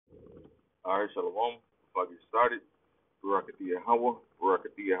All right, Shalom. Before I get started, Barakati Yahweh,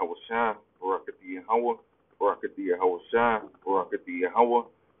 Barakati Yahweh Shine, Barakati Yahweh, Barakati Yahweh Shine, Barakati Yahweh,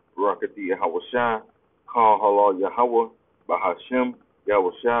 Barakati Yahweh Shine, Call Halal Yahweh, Bahashim,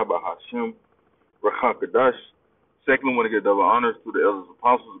 Yahweh Shai, Bahashim, Rakhan Kadash. Secondly, I want to give double honors to the elders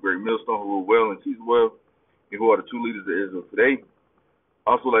apostles, the great millstone who rule well and teach well, and who are the true leaders of Israel today.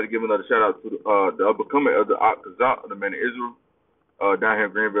 Also, like to give another shout out to the upcoming of the Kazak, the man of Israel, down here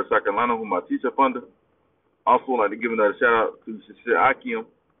in Greenville, South Carolina, whom I teach up under. Also, like to give another shout out to Shashir Akim,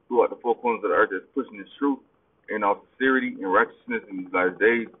 throughout the four corners of the earth that's pushing his truth and all sincerity and righteousness in these last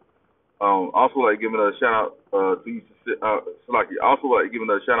days. Also, like to give another shout out to you, Salaki. Also, like to give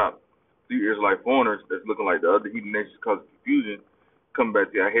another shout out to you Israelite foreigners that's looking like the other heathen nations causing confusion, coming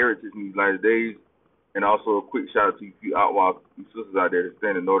back to our heritage in these last days. And also a quick shout out to you few outlaws, you sisters out there that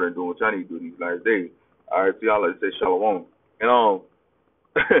stand in order and doing what y'all need to do these last days. All right, so y'all like to say shalom. And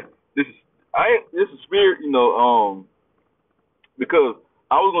this is spirit, because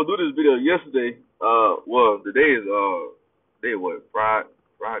I was gonna do this video yesterday. Well, today is day what?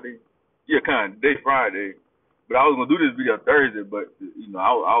 Friday? Yeah, kind of. Day Friday. But I was gonna do this video Thursday, but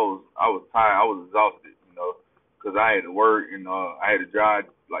I was tired. I was exhausted, because I had to work and I had to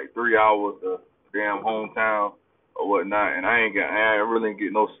drive like 3 hours to damn hometown or whatnot, and I really didn't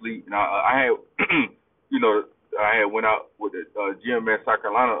get no sleep. And I had I had went out with the GMS South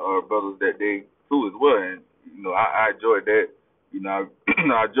Carolina brothers that day too as well, and I enjoyed that. I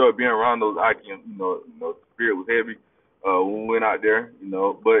enjoyed being around those icons. The spirit was heavy when we went out there.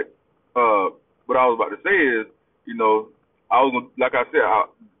 But what I was about to say is, I was gonna, like I said,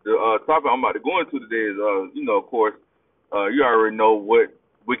 the topic I'm about to go into today is, of course, you already know what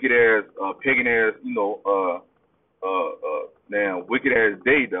wicked ass, pagan ass, damn wicked ass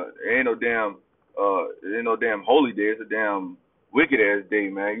day does. It ain't no damn holy day. It's a damn wicked ass day,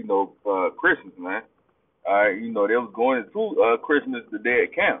 man. Christmas, man. All right, they was going into Christmas the day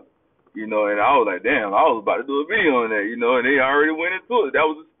at camp, and I was like, damn, I was about to do a video on that, and they already went into it. That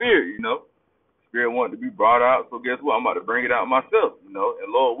was the spirit, Spirit wanted to be brought out, so guess what? I'm about to bring it out myself, and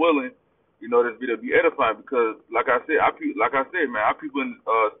Lord willing, this video be edifying because, like I said, man, our people in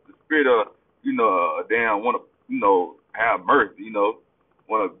the spirit of, damn want to, have mirth,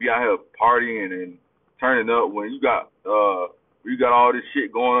 want to be out here partying and turning up when you got all this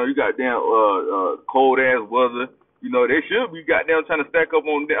shit going on. You got damn cold ass weather. They should be goddamn trying to stack up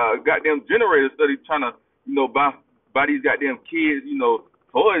on goddamn generator study, trying to buy these goddamn kids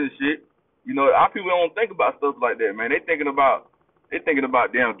toys and shit. Our people don't think about stuff like that, man. They thinking about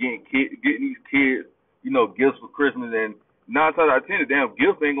damn getting these kids gifts for Christmas, and 9 times out of 10 the damn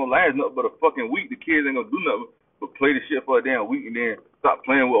gift ain't gonna last nothing but a fucking week. The kids ain't gonna do nothing but play the shit for a damn week and then stop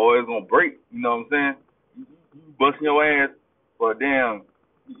playing with it, or it's gonna break. You know what I'm saying? You busting your ass for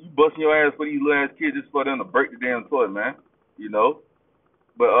these little ass kids just for them to break the damn toy, man.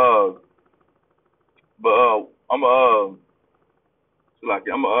 But I'm gonna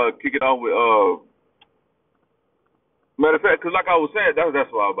kick it off with matter of fact, because like I was saying,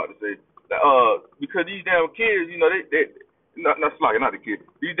 that's what I was about to say. Because these damn kids, they not the kids,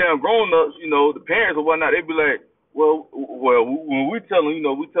 these damn grown ups, the parents or whatnot, they be like, well, when we tell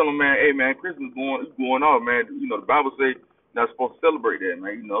them, man, hey man, Christmas going on, man. The Bible say you're not supposed to celebrate that,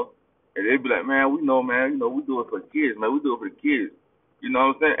 man. And they be like, man, we know, man, we do it for the kids, man. We do it for the kids. You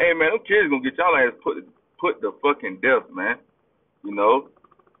know what I'm saying? Hey man, them kids gonna get y'all ass put the fucking death, man.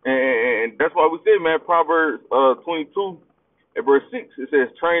 And that's why we say, man, Proverbs 22 and verse 6, it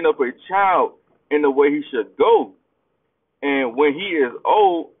says, train up a child in the way he should go, and when he is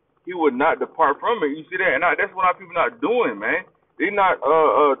old, he would not depart from it. You see that? And that's what our people not doing, man. They not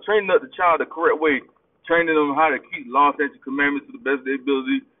training up the child the correct way, training them how to keep law, statutes, commandments to the best of their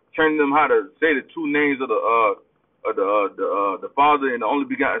ability, training them how to say the true names of the Father and the only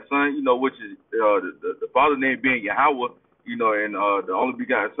begotten Son, which is the Father name being Yahweh, and the only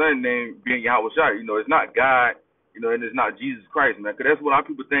begotten Son name being Yahweh Shai. It's not God, and it's not Jesus Christ, man. Because that's what our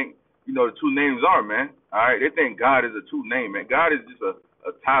people think, the true names are, man. All right, they think God is a true name, man. God is just a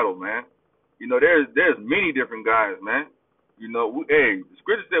title, man. There's many different guys, man. The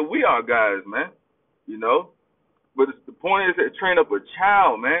scripture said we are guys, man. But the point is that train up a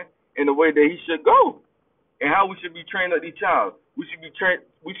child, man, in the way that he should go. And how we should be training up these child. We should be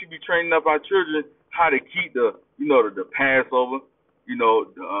training up our children how to keep the Passover, the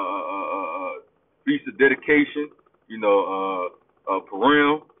Feast of Dedication,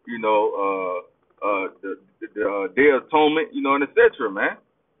 Purim, the Day of Atonement, and etc., man.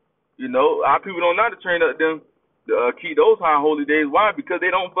 Our people don't know how to train up them to keep those high holy days. Why? Because they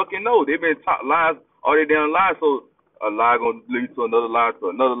don't fucking know. They've been taught lies all their damn lives. So a lie gonna lead to another lie,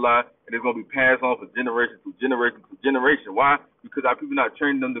 and and it's gonna be passed on for generation to generation to generation. Why? Because our people not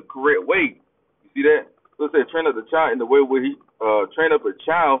training them the correct way. You see that? So it said, train up the child in the way where he train up a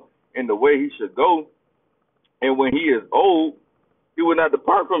child in the way he should go, and when he is old, he will not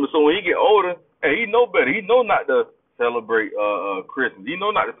depart from it. So when he get older, hey, he know better. He know not to celebrate Christmas. He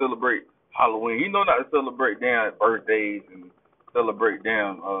know not to celebrate Halloween. He know not to celebrate damn birthdays and celebrate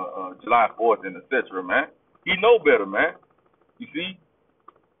damn July 4th and etc. Man, he know better, man. You see,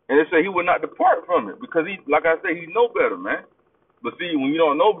 and they say he will not depart from it because he, like I said, he know better, man. But see, when you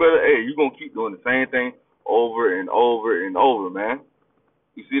don't know better, hey, you gonna keep doing the same thing over and over and over, man.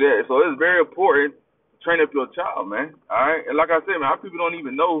 You see that? So it's very important to train up your child, man. All right, and like I said, man, our people don't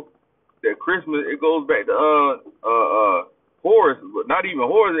even know that Christmas, it goes back to Horus, but not even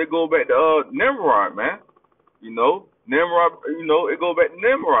Horus, it goes back to Nimrod, man. You know, Nimrod, you know, it goes back to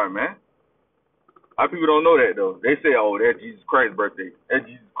Nimrod, man. Our people don't know that though. They say, oh, that's Jesus Christ's birthday. That's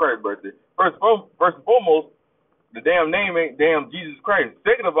Jesus Christ's birthday. First and foremost, the damn name ain't damn Jesus Christ.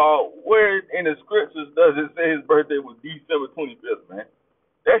 Second of all, where in the scriptures does it say his birthday was December 25th, man?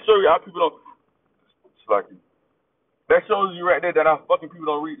 That shows you our people don't. It's like that shows you right there that our fucking people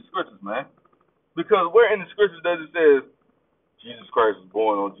don't read the scriptures, man. Because where in the scriptures does it say Jesus Christ was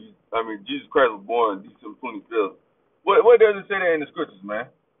born on Jesus Christ was born on December 25th? What does it say that in the scriptures, man?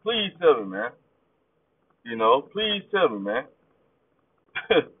 Please tell me, man. You know, please tell me, man.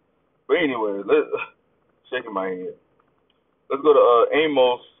 But anyway, shaking my head. Let's go to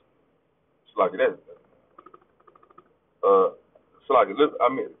Amos. It's like that.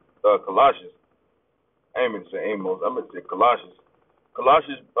 Colossians. I ain't meant to say Amos. I meant to say Colossians.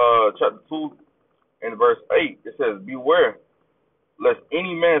 Colossians chapter 2 and verse 8. It says, beware lest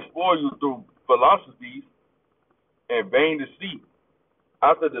any man spoil you through philosophies and vain deceit,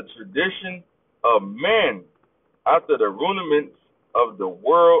 after the tradition of man, after the rudiments of the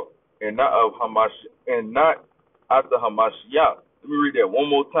world, and not after Hamashiach. Let me read that one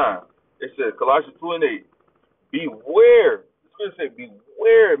more time. It says, Colossians 2 and 8, beware. The scripture says,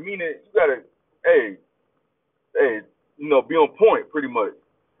 beware, meaning you gotta, be on point pretty much.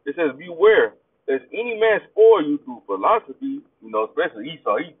 It says, beware, lest any man spoil you through philosophy, especially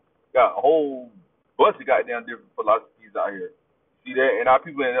Esau. He got a whole bunch of goddamn different philosophies out here. See that? And our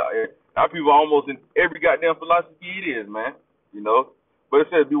people are almost in every goddamn philosophy it is, man. But it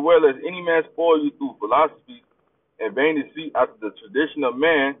says, beware lest any man spoil you through philosophy and vain deceit, after the tradition of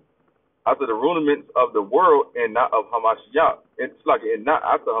man, after the rudiments of the world, and not of Hamashiach. It's like, and not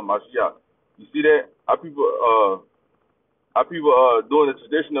after Hamashiach. You see that? Our people doing the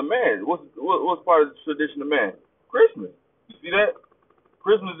tradition of man. What's part of the tradition of man? Christmas. You see that?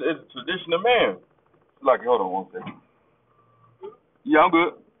 Christmas is the tradition of man. It's like, hold on one second. Yeah, I'm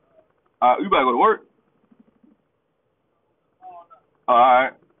good. You better go to work. All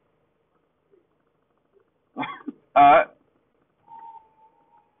right. All right.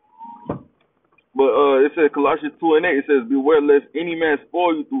 But it says Colossians 2 and 8, it says, beware lest any man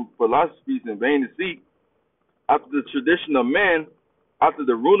spoil you through philosophies and vain deceit, after the tradition of man, after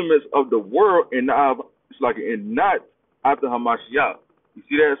the rudiments of the world, and not after Hamashiach. You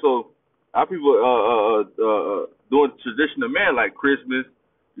see that? So our people doing the tradition of man, like Christmas,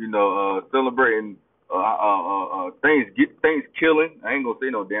 celebrating Thanksgiving. I ain't gonna say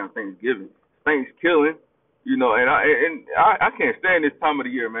no damn Thanksgiving. Thanksgiving, and I can't stand this time of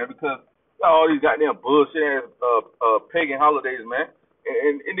the year, man, because all these goddamn bullshit ass pagan holidays, man.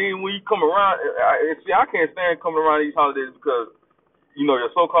 And then when you come around, I can't stand coming around these holidays because, your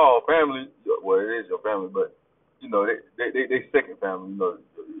so-called family, well, it is your family, but, they second family.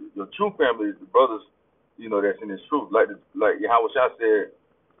 Your true family is the brothers, that's in this truth. Like Yahweh Shah said,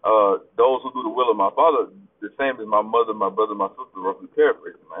 those who do the will of my Father, the same as my mother, my brother, my sister, roughly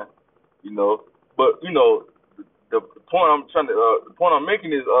paraphrasing, man. But, the point I'm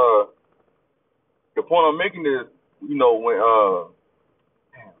making is, the point I'm making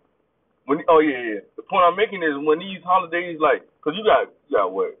is when these holidays, like, because you got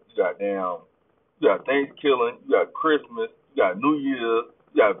Thanksgiving, you got Christmas, you got New Year's,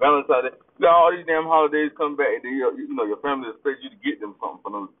 you got Valentine's Day, you got all these damn holidays come back, and then your family expects you to get them something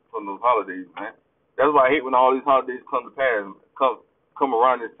from those holidays, man. That's why I hate when all these holidays come to pass, come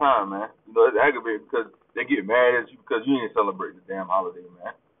around this time, man. It's aggravating because they get mad at you because you ain't celebrating the damn holiday,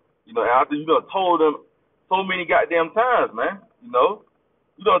 man. After you done told them so many goddamn times, man. You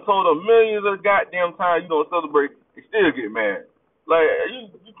done told them millions of goddamn times you don't celebrate, they still get mad. Like, you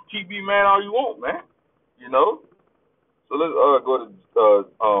can keep being mad all you want, man. So let's go to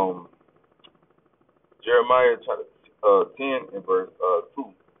Jeremiah chapter 10 and verse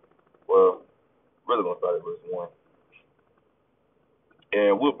 2. Well, really gonna start at verse 1.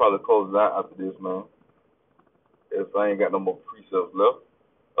 And we'll probably close it out after this, man, if I ain't got no more precepts left.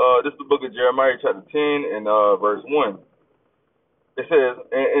 This is the book of Jeremiah, chapter 10, and verse 1. It says,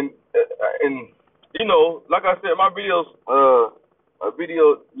 and you know, like I said, my videos,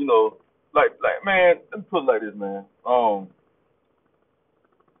 like man, let me put it like this, man. I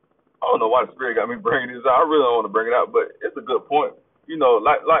don't know why the spirit got me bringing this out. I really don't want to bring it out, but it's a good point. You know,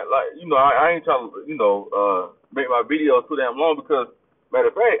 I ain't trying to, make my videos too damn long because, matter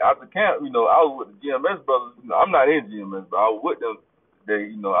of fact, after camp, I was with the GMS brothers. I'm not in GMS, but I was with them.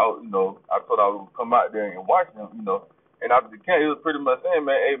 I thought I would come out there and watch them, And after the camp, he was pretty much saying,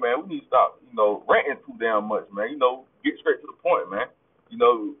 man, hey, man, we need to stop, ranting too damn much, man. Get straight to the point, man.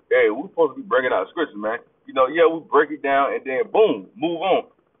 Hey, we're supposed to be bringing out scripture, man. Yeah, we break it down and then boom, move on.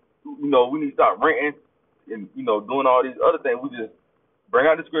 We need to stop ranting and, doing all these other things. We just bring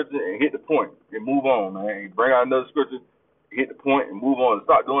out the scripture and hit the point and move on, man. And bring out another scripture, hit the point and move on.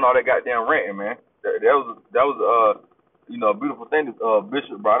 Stop doing all that goddamn ranting, man. That was a beautiful thing that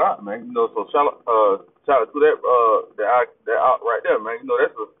Bishop brought out, man. So shout out to that out right there, man.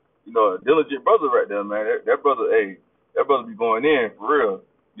 That's a diligent brother right there, man. That brother, that brother be going in for real.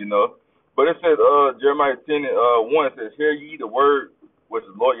 But it says Jeremiah 10 1 says, "Hear ye the word which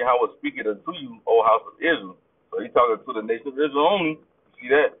the Lord Yahweh speaketh unto you, O house of Israel." So he's talking to the nation of Israel only. You see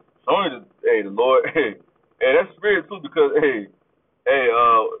that? So only the Lord, that's spirit too, because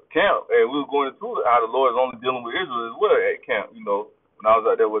camp, we were going through how the Lord is only dealing with Israel as well at camp, when I was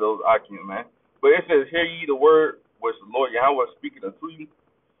out there with those Akim, man. But it says, "Hear ye the word which the Lord Yahweh speaketh unto you,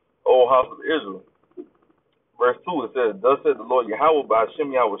 O house of Israel." Verse 2, it says, "Thus said the Lord Yahweh by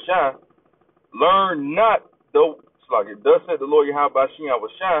Hashem Yahweh Shai, learn not thus said the Lord Yahweh by Hashem Yahweh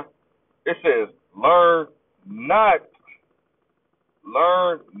Shai." It says, learn not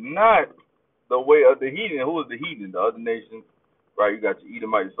the way of the heathen. Who is the heathen? The other nations, right? You got your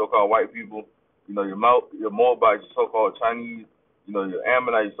Edomites, your so-called white people, your Moabites, your so-called Chinese, your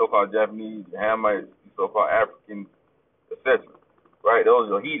Ammonites, your so-called Japanese, your Hamites, your so-called Africans, etc. Right? Those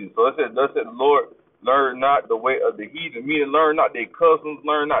are your heathens. So it says, thus said the Lord, learn not the way of the heathen, meaning learn not their customs,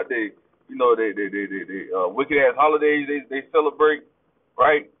 learn not their, they wicked ass holidays they celebrate,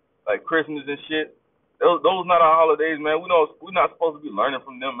 right? Like Christmas and shit. Those not our holidays, man. We're not supposed to be learning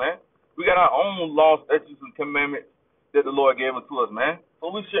from them, man. We got our own laws, statutes, and commandments that the Lord gave unto us, man.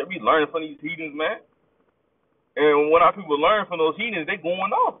 So we shouldn't be learning from these heathens, man. And when our people learn from those heathens, they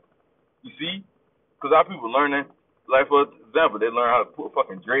going off. You see? Because our people learning, like for example, they learn how to put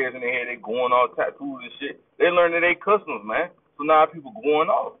fucking dreads in their head. They going all tattoos and shit. They learning their customs, man. So now our people going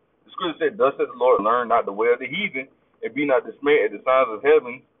off. The scripture said, "Thus said the Lord, learn not the way of the heathen, and be not dismayed at the signs of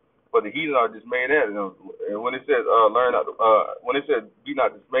heaven, for the heathen are dismayed at them." And when it says, when it says, "Be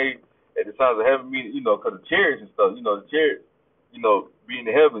not dismayed at the signs of heaven," meaning, because the chariots and stuff, the chariots, be in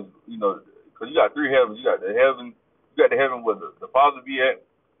the heavens, because you got three heavens. You got the heaven where the Father be at,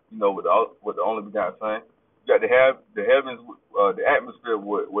 with the only begotten Son. You got the heavens, the atmosphere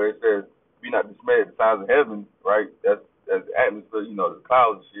where it says, "Be not dismayed at the signs of heaven," right? That's the atmosphere, the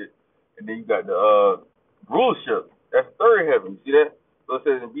clouds and shit. And then you got the rulership. That's the third heaven. You see that? So it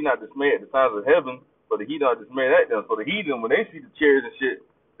says, "Be not dismayed at the signs of heaven, for the heathen are dismayed at them." So the heathen, when they see the chariots and shit,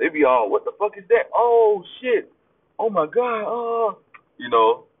 they be all, "What the fuck is that? Oh shit! Oh my God! Oh,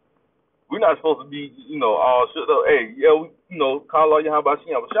 we're not supposed to be, all shit up. Hey, yeah, we, call all Yahweh Shem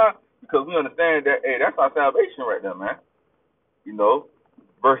Yahweh because we understand that, hey, that's our salvation right there, man.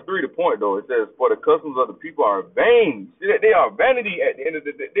 Verse 3, the point though, it says, "For the customs of the people are vain." See that they are vanity at the end of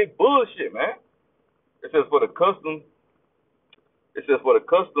the day. They bullshit, man. It says, for the custom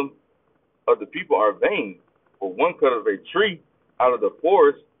of the people are vain. For one cut of a tree out of the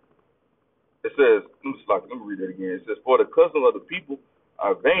forest, it says, let me read that again. It says, "For the custom of the people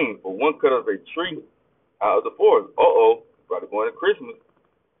are vain. For one cut of a tree out of the forest." About to go into Christmas.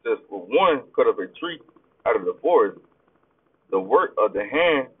 It says, "For one cut of a tree out of the forest, the work of the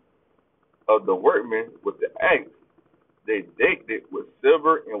hand of the workmen with the axe. They decked it with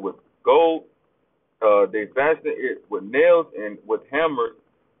silver and with gold. They fastened it with nails and with hammers,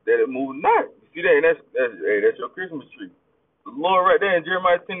 that it moved not." You see that? And that's your Christmas tree. The Lord right there in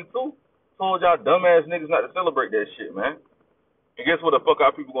Jeremiah 10:2 told y'all dumbass niggas not to celebrate that shit, man. And guess what the fuck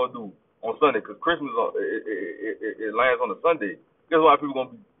our people gonna do on Sunday? Because Christmas it lands on a Sunday. Guess what our people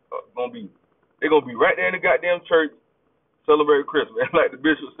gonna be? They gonna be right there in the goddamn church celebrating Christmas. And like the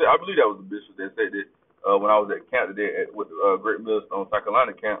bishop said, I believe that was the bishop that said that when I was at camp today with the Great Millstone South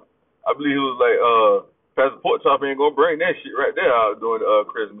Carolina camp. I believe he was like, Pastor Porkchop ain't gonna bring that shit right there out during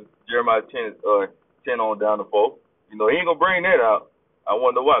Christmas. Jeremiah 10 on down the 4. He ain't gonna bring that out. I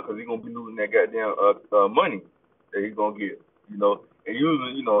wonder why, because he's gonna be losing that goddamn money that he's gonna get. And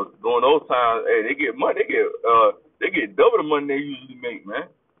usually, you know, during those times, hey, they get money. They get double the money they usually make, man,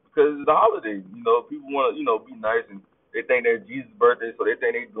 because it's the holidays. You know, people want to, you know, be nice, and they think that's Jesus' birthday, so they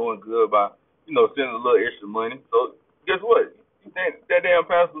think they doing good by, you know, sending a little extra money. So guess what? You think that damn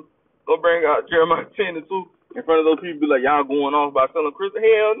pastor gonna bring out Jeremiah 10 and 2 in front of those people, be like, y'all going off by selling Christmas?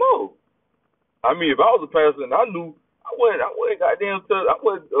 Hell no. I mean, if I was a pastor and I knew, I wouldn't goddamn tell, I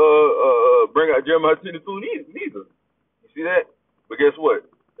wouldn't bring out Jeremiah 10 and 2 neither. You see that? But guess what?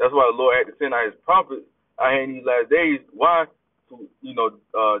 That's why the Lord had to send out his prophets out here in these last days. Why? To, you know,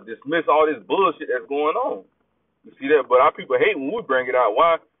 dismiss all this bullshit that's going on. You see that? But our people hate when we bring it out.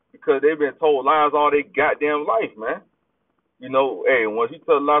 Why? Because they've been told lies all their goddamn life, man. You know, hey, once you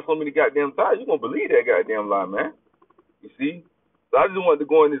tell a lie so many goddamn times, you're going to believe that goddamn lie, man. You see? So I just wanted to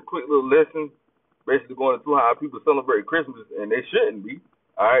go in this quick little lesson, basically going into how people celebrate Christmas, and they shouldn't be.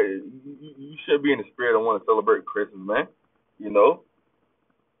 All right? You should be in the spirit of want to celebrate Christmas, man. You know?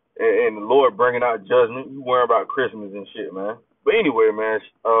 And the Lord bringing out judgment. You worry about Christmas and shit, man. But anyway, man,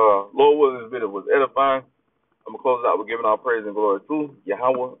 Lord willing, this video was edifying. I'm going to close it out with giving all praise and glory to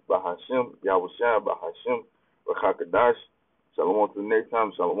Yahweh, Bahashem, Yahweh Shai, Bahashem, Rakakadash. Shalom to the next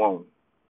time. Shalom.